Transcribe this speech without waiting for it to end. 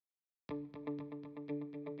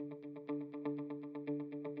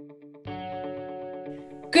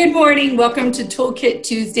Good morning. Welcome to Toolkit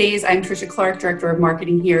Tuesdays. I'm Trisha Clark, Director of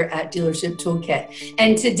Marketing here at Dealership Toolkit.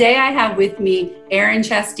 And today I have with me Aaren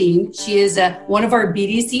Chastain. She is one of our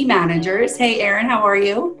BDC managers. Hey, Aaren, how are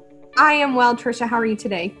you? I am well, Trisha. How are you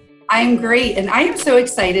today? I'm great. And I am so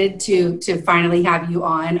excited to finally have you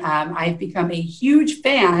on. I've become a huge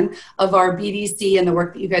fan of our BDC and the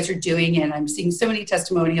work that you guys are doing. And I'm seeing so many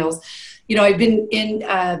testimonials. You know, I've been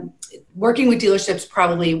working with dealerships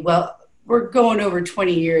probably, we're going over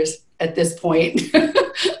 20 years at this point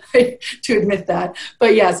to admit that.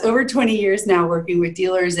 But yes, over 20 years now working with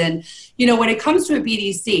dealers. And, you know, when it comes to a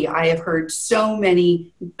BDC, I have heard so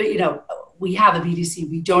many, but, you know, we have a BDC,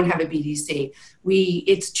 we don't have a BDC.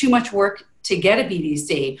 It's too much work to get a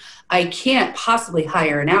BDC. I can't possibly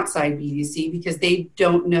hire an outside BDC because they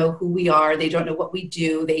don't know who we are. They don't know what we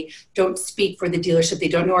do. They don't speak for the dealership. They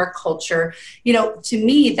don't know our culture. You know, to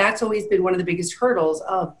me, that's always been one of the biggest hurdles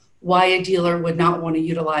of why a dealer would not want to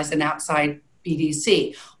utilize an outside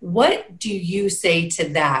BDC. What do you say to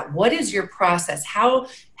that? What is your process?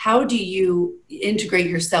 How do you integrate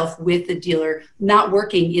yourself with the dealer not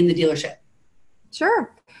working in the dealership?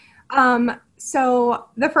 Sure. So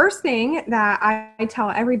the first thing that I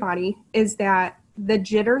tell everybody is that the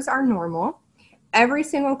jitters are normal. Every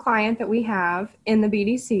single client that we have in the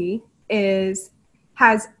BDC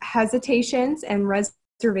has hesitations and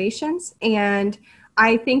reservations, and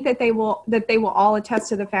I think that they will all attest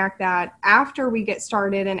to the fact that after we get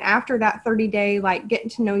started and after that 30-day like getting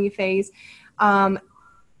to know you phase,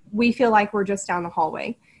 we feel like we're just down the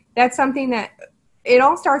hallway. That's something that it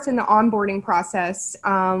all starts in the onboarding process.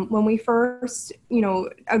 When we first,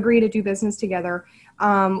 agree to do business together,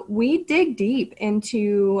 we dig deep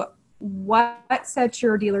into what sets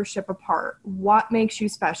your dealership apart, what makes you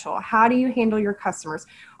special, how do you handle your customers?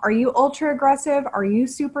 Are you ultra aggressive? Are you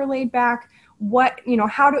super laid back?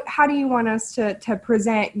 How do you want us to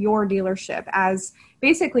present your dealership as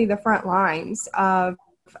basically the front lines of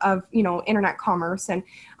internet commerce?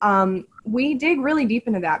 And we dig really deep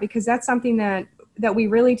into that because that's something that we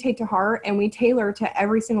really take to heart and we tailor to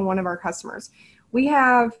every single one of our customers. We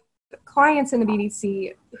have clients in the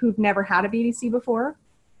BDC who've never had a BDC before.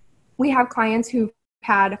 We have clients who've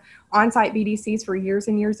had on-site BDCs for years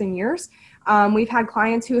and years and years. We've had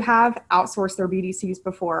clients who have outsourced their BDCs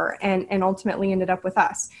before and ultimately ended up with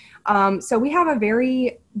us. So we have a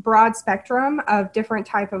very broad spectrum of different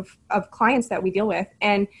type of clients that we deal with.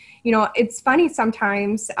 And, it's funny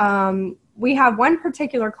sometimes. We have one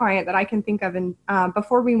particular client that I can think of, and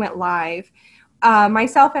before we went live,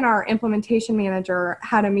 myself and our implementation manager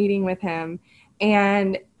had a meeting with him,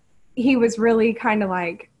 and he was really kind of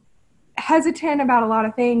like hesitant about a lot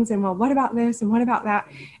of things, and well, what about this and what about that?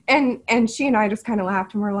 And she and I just kind of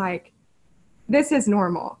laughed and we're like, this is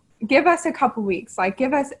normal. Give us a couple weeks.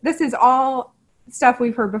 This is all stuff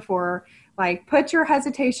we've heard before. Like, put your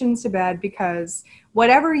hesitations to bed because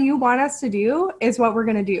whatever you want us to do is what we're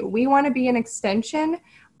going to do. We want to be an extension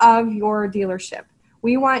of your dealership.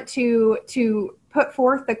 We want to put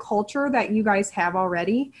forth the culture that you guys have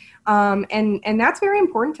already. And that's very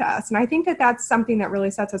important to us. And I think that that's something that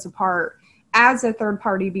really sets us apart as a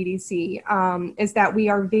third-party BDC, is that we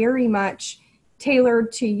are very much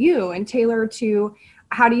tailored to you and tailored to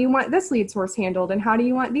how do you want this lead source handled and how do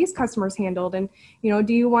you want these customers handled? And,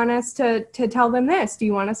 do you want us to tell them this? Do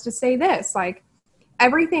you want us to say this? Like,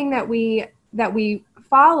 everything that we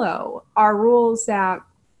follow are rules that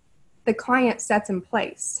the client sets in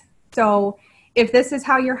place. So if this is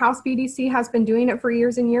how your house BDC has been doing it for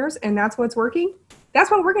years and years, and that's what's working,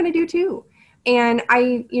 that's what we're going to do too. And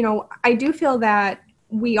I do feel that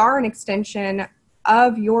we are an extension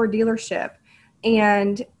of your dealership,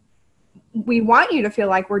 and we want you to feel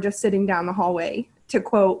like we're just sitting down the hallway, to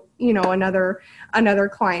quote, another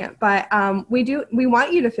client. But we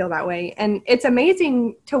want you to feel that way. And it's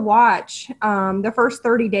amazing to watch the first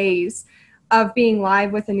 30 days of being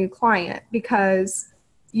live with a new client, because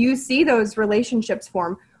you see those relationships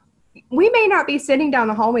form. We may not be sitting down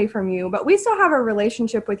the hallway from you, but we still have a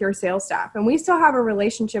relationship with your sales staff, and we still have a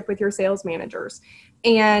relationship with your sales managers.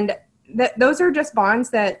 And those are just bonds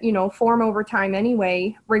that, form over time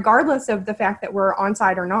anyway, regardless of the fact that we're on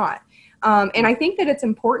site or not. And I think that it's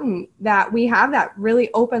important that we have that really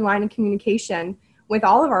open line of communication with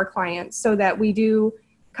all of our clients so that we do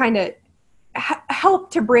kind of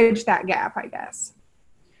help to bridge that gap, I guess.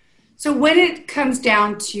 So when it comes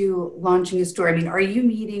down to launching a store, are you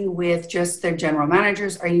meeting with just the general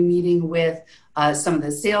managers? Are you meeting with some of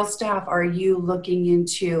the sales staff? Are you looking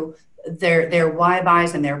into their why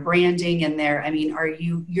buys and their branding and are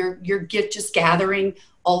you just gathering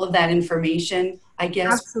all of that information, I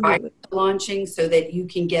guess, prior Absolutely. to launching, so that you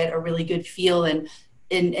can get a really good feel, and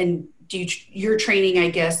you're training, I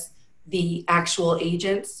guess, the actual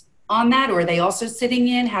agents on that, or are they also sitting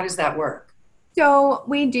in? How does that work? So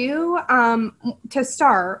we do, to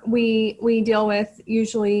start, we deal with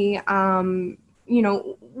usually, whoever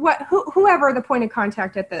the point of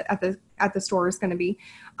contact at the store is going to be.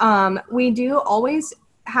 We do always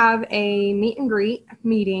have a meet and greet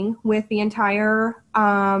meeting with the entire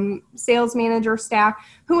sales manager, staff,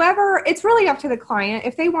 whoever. It's really up to the client.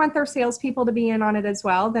 If they want their salespeople to be in on it as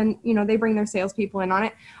well, then they bring their salespeople in on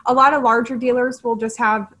it. A lot of larger dealers will just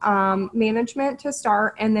have management to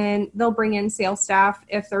start, and then they'll bring in sales staff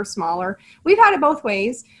if they're smaller. We've had it both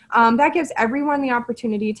ways. That gives everyone the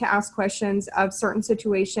opportunity to ask questions of certain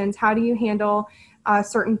situations. How do you handle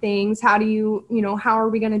certain things? How do how are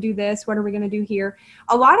we going to do this? What are we going to do here?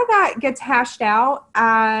 A lot of that gets hashed out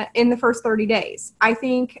in the first 30 days. I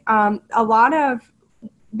think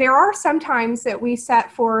there are some times that we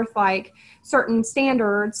set forth like certain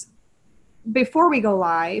standards before we go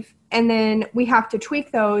live, and then we have to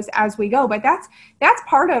tweak those as we go. But that's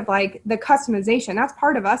part of like the customization. That's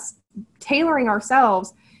part of us tailoring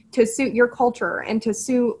ourselves to suit your culture and to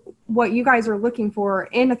suit what you guys are looking for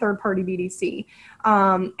in a third-party BDC.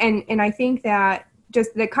 And I think that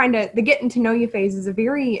just the getting to know you phase is a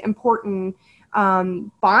very important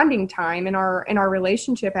bonding time in our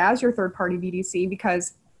relationship as your third-party BDC,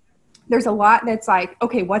 because there's a lot that's like,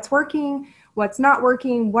 okay, what's working, what's not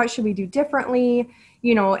working, what should we do differently,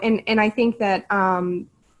 and I think that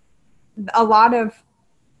a lot of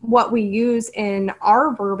what we use in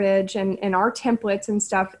our verbiage and our templates and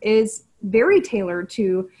stuff is very tailored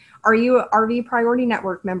to, are you a RV Priority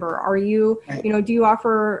Network member? Are you, do you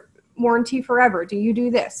offer warranty forever? Do you do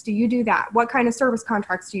this? Do you do that? What kind of service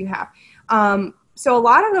contracts do you have? So a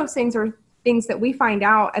lot of those things are things that we find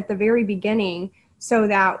out at the very beginning, so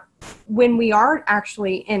that when we are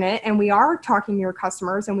actually in it and we are talking to your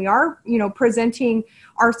customers and we are, presenting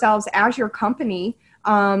ourselves as your company,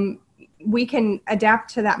 we can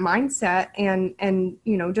adapt to that mindset and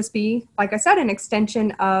just be, like I said, an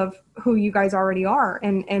extension of who you guys already are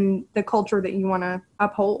and the culture that you want to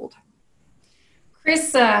uphold.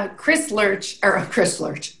 Chris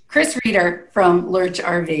Reeder from Lurch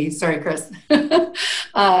RV. Sorry, Chris.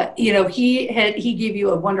 He gave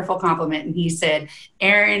you a wonderful compliment, and he said,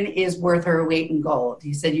 Aaren is worth her weight in gold.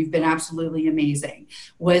 He said, you've been absolutely amazing.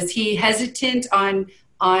 Was he hesitant on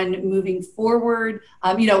moving forward?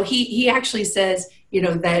 He actually says,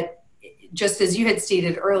 that just as you had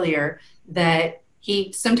stated earlier, that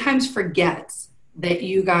he sometimes forgets that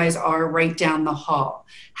you guys are right down the hall.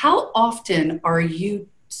 How often are you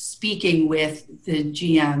speaking with the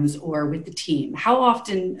GMs or with the team? How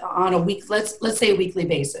often on a week, let's say a weekly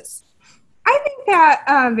basis? I think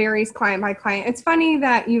that varies client by client. It's funny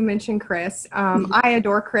that you mentioned Chris. I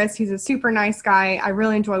adore Chris. He's a super nice guy. I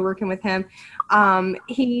really enjoy working with him.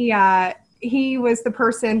 He was the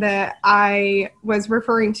person that I was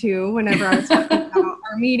referring to whenever I was talking about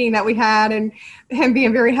our meeting that we had, and him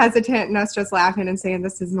being very hesitant and us just laughing and saying,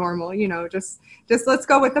 this is normal, just let's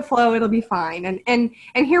go with the flow. It'll be fine. And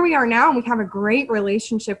here we are now, and we have a great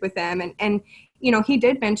relationship with them. And he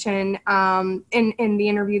did mention in the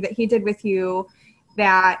interview that he did with you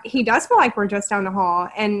that he does feel like we're just down the hall,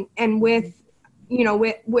 and with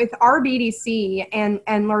our BDC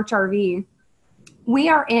and Lurch RV, we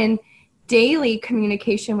are in daily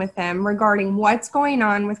communication with them regarding what's going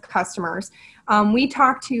on with customers. We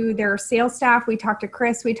talk to their sales staff, we talk to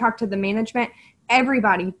Chris, we talk to the management,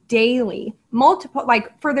 everybody daily, multiple,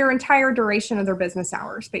 like for their entire duration of their business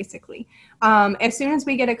hours, basically. As soon as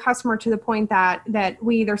we get a customer to the point that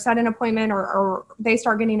we either set an appointment or they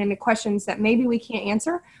start getting into questions that maybe we can't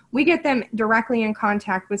answer, we get them directly in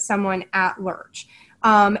contact with someone at Lurch.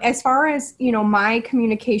 As far as, my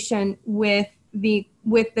communication with the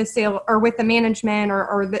sale or with the management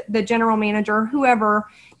or the general manager, whoever,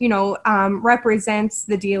 represents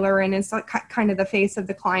the dealer and is kind of the face of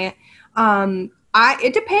the client.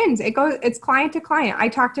 It depends. It's client to client. I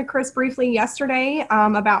talked to Chris briefly yesterday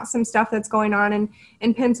about some stuff that's going on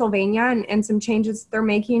in Pennsylvania and some changes they're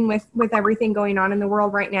making with everything going on in the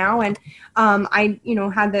world right now. And I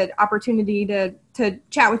had the opportunity to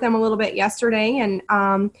chat with them a little bit yesterday, and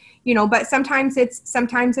but sometimes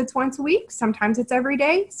it's once a week, sometimes it's every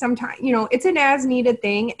day, sometimes it's an as needed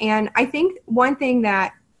thing. And I think one thing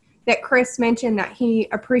that Chris mentioned that he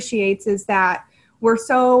appreciates is that we're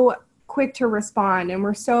so quick to respond and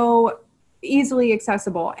we're so easily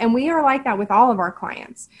accessible, and we are like that with all of our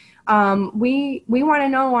clients. We want to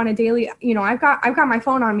know on a daily, I've got my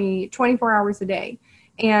phone on me 24 hours a day,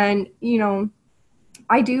 and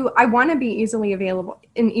I want to be easily available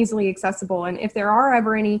and easily accessible. And if there are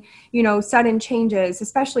ever any, sudden changes,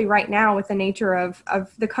 especially right now with the nature of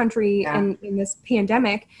the country and in this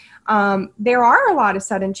pandemic, there are a lot of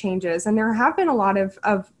sudden changes, and there have been a lot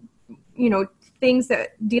of things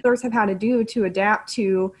that dealers have had to do to adapt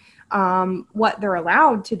to what they're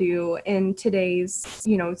allowed to do in today's,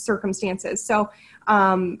 circumstances. So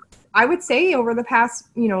I would say over the past,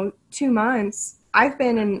 2 months, I've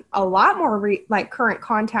been in a lot more current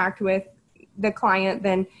contact with the client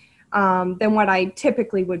than what I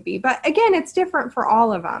typically would be. But again, it's different for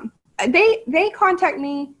all of them. They contact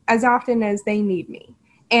me as often as they need me,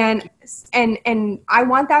 and I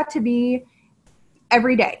want that to be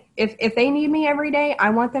every day. If they need me every day, I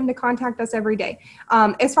want them to contact us every day.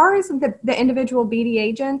 As far as the individual BD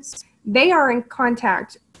agents, they are in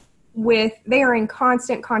constant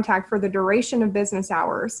contact for the duration of business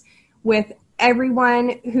hours with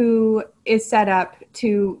everyone who is set up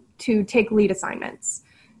to take lead assignments.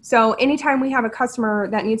 So anytime we have a customer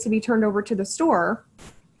that needs to be turned over to the store,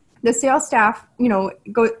 the sales staff,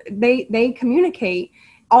 they communicate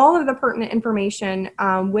all of the pertinent information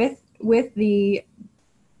with the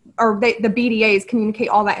BDAs communicate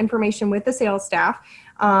all that information with the sales staff.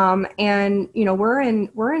 And we're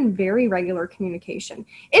in very regular communication.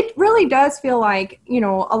 It really does feel like,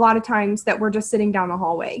 a lot of times that we're just sitting down the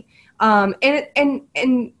hallway.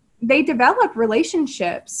 And they develop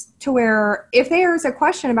relationships to where if there's a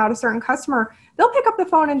question about a certain customer, they'll pick up the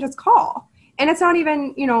phone and just call. And it's not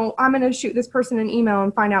even, I'm going to shoot this person an email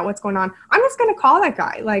and find out what's going on. I'm just going to call that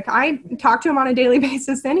guy. Like, I talk to him on a daily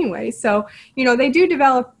basis anyway. So, they do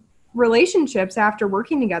develop relationships after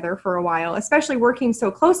working together for a while, especially working so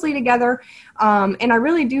closely together. And I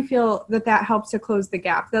really do feel that helps to close the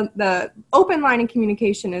gap. The open line of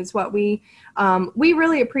communication is what we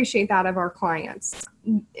really appreciate that of our clients,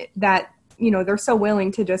 that, they're so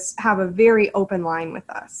willing to just have a very open line with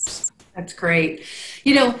us. That's great.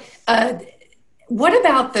 What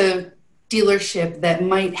about the dealership that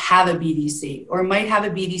might have a BDC or might have a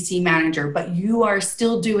BDC manager, but you are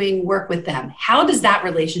still doing work with them? How does that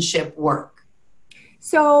relationship work?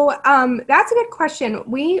 So that's a good question.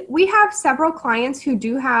 We have several clients who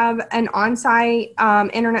do have an on-site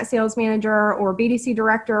internet sales manager or BDC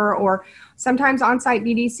director, or sometimes on-site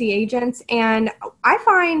BDC agents. And I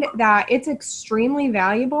find that it's extremely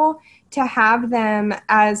valuable to have them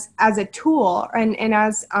as a tool and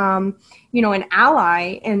as, an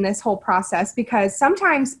ally in this whole process, because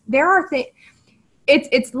sometimes there are things,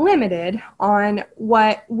 it's limited on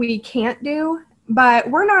what we can't do, but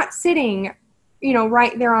we're not sitting,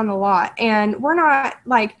 right there on the lot. And we're not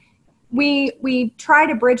like, we try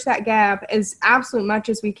to bridge that gap as absolute much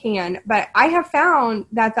as we can. But I have found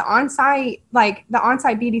that the on-site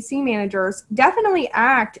BDC managers definitely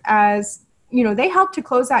act as, they help to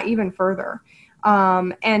close that even further.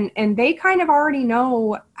 And they kind of already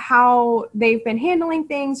know how they've been handling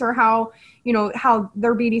things, or how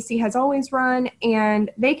their BDC has always run, and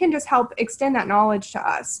they can just help extend that knowledge to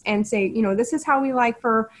us and say, this is how we like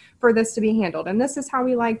for this to be handled, and this is how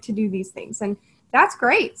we like to do these things. And that's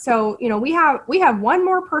great. So, we have one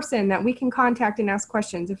more person that we can contact and ask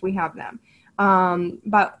questions if we have them.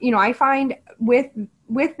 But, I find with the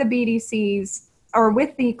BDCs, or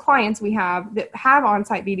with the clients we have that have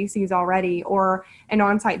on-site BDCs already, or an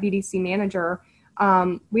on-site BDC manager,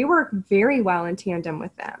 we work very well in tandem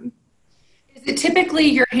with them. Is it typically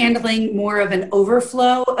you're handling more of an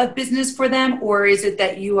overflow of business for them, or is it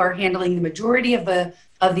that you are handling the majority of the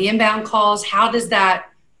inbound calls? How does that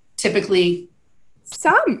typically?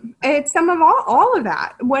 It's some of all of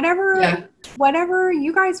that. Whatever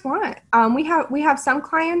you guys want. We have some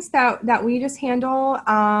clients that we just handle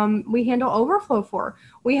overflow for.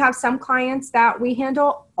 We have some clients that we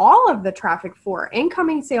handle all of the traffic for,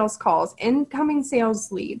 incoming sales calls, incoming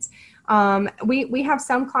sales leads. We have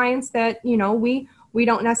some clients that, we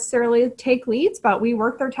don't necessarily take leads, but we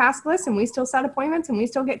work their task list, and we still set appointments, and we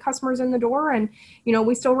still get customers in the door, and,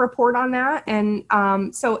 we still report on that. And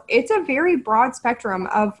so it's a very broad spectrum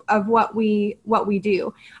of what we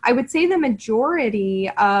do. I would say the majority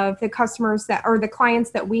of the customers or the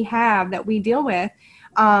clients that we have, that we deal with,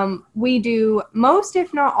 we do most,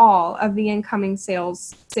 if not all, of the incoming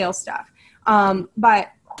sales stuff.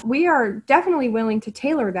 But we are definitely willing to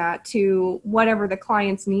tailor that to whatever the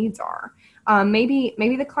client's needs are. Maybe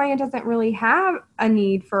the client doesn't really have a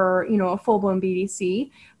need for, a full-blown BDC,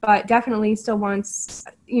 but definitely still wants,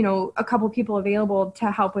 a couple people available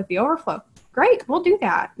to help with the overflow. Great, we'll do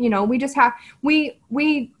that. We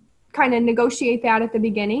kind of negotiate that at the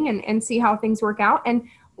beginning and see how things work out. And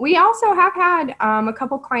we also have had a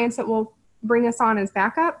couple clients that will bring us on as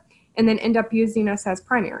backup. and then end up using us as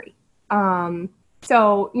primary.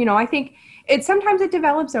 So, you know, I think sometimes it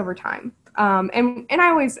develops over time. And I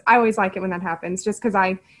always like it when that happens, just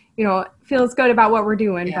because you know, feels good about what we're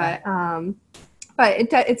doing. Yeah. But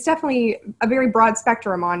it's definitely a very broad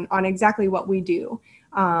spectrum on exactly what we do.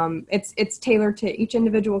 It's tailored to each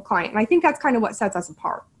individual client. And I think that's kind of what sets us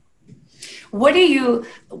apart. What are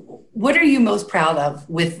you most proud of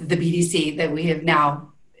with the BDC that we have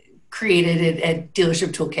now created at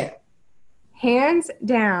Dealership Toolkit? Hands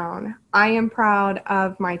down, I am proud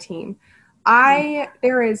of my team.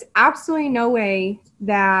 There is absolutely no way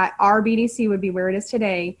that our BDC would be where it is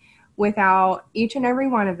today without each and every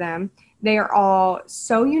one of them. They are all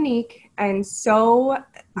so unique and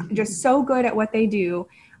just so good at what they do.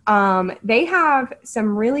 They have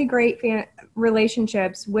some really great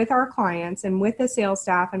relationships with our clients and with the sales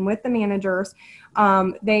staff and with the managers.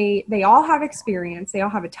 They all have experience. They all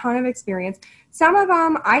have a ton of experience. Some of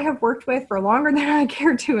them I have worked with for longer than I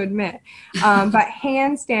care to admit. But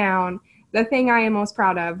hands down, the thing I am most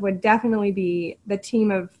proud of would definitely be the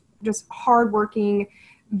team of just hardworking,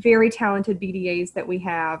 very talented BDAs that we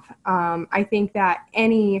have. I think that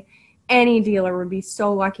any dealer would be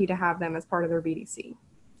so lucky to have them as part of their BDC.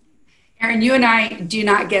 Aaren, you and I do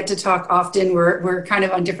not get to talk often. We're kind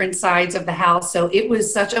of on different sides of the house. So it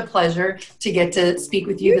was such a pleasure to get to speak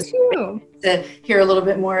with you this morning, to hear a little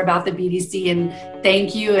bit more about the BDC. And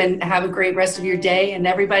thank you, and have a great rest of your day. And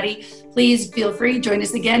everybody, please feel free. Join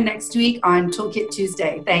us again next week on Toolkit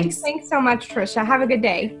Tuesday. Thanks. Thanks so much, Trisha. Have a good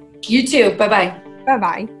day. You too. Bye-bye.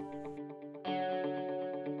 Bye-bye.